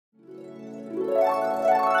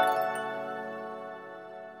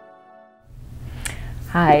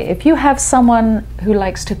Hi, if you have someone who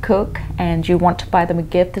likes to cook and you want to buy them a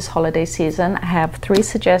gift this holiday season, I have 3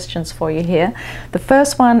 suggestions for you here. The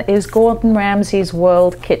first one is Gordon Ramsay's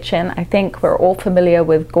World Kitchen. I think we're all familiar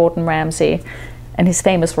with Gordon Ramsay and his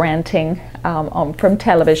famous ranting from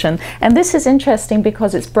television. And this is interesting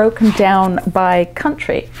because it's broken down by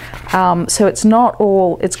country. So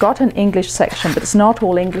it's got an English section, but it's not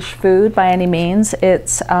all English food by any means.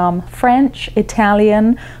 It's French,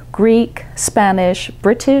 Italian, Greek, Spanish,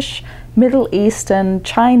 British, Middle Eastern,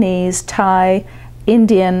 Chinese, Thai,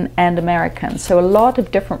 Indian, and American. So a lot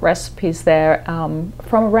of different recipes there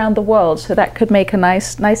from around the world. So that could make a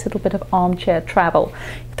nice little bit of armchair travel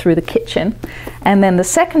through the kitchen. And then the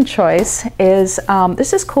second choice is,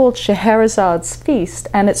 this is called Scheherazade's Feast,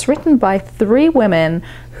 and it's written by 3 women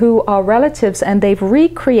who are relatives, and they've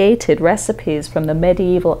recreated recipes from the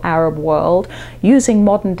medieval Arab world using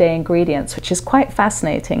modern day ingredients, which is quite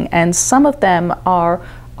fascinating. And some of them are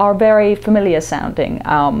very familiar sounding.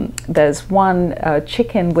 There's one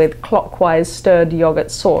chicken with clockwise stirred yogurt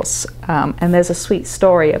sauce, and there's a sweet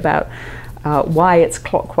story about why it's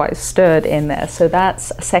clockwise stirred in there. So that's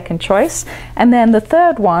a second choice. And then the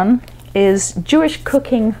third one is Jewish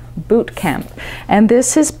Cooking Boot Camp, and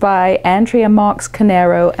this is by Andrea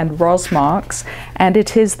Carneiro and Roz Marks, and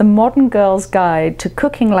it is the modern girl's guide to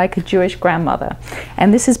cooking like a Jewish grandmother.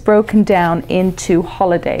 And this is broken down into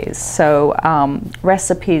holidays, so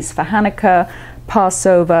recipes for Hanukkah,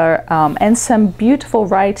 Passover, and some beautiful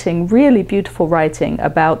writing, really beautiful writing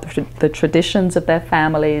about the traditions of their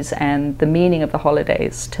families and the meaning of the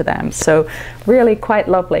holidays to them. So really quite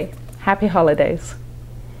lovely. Happy holidays.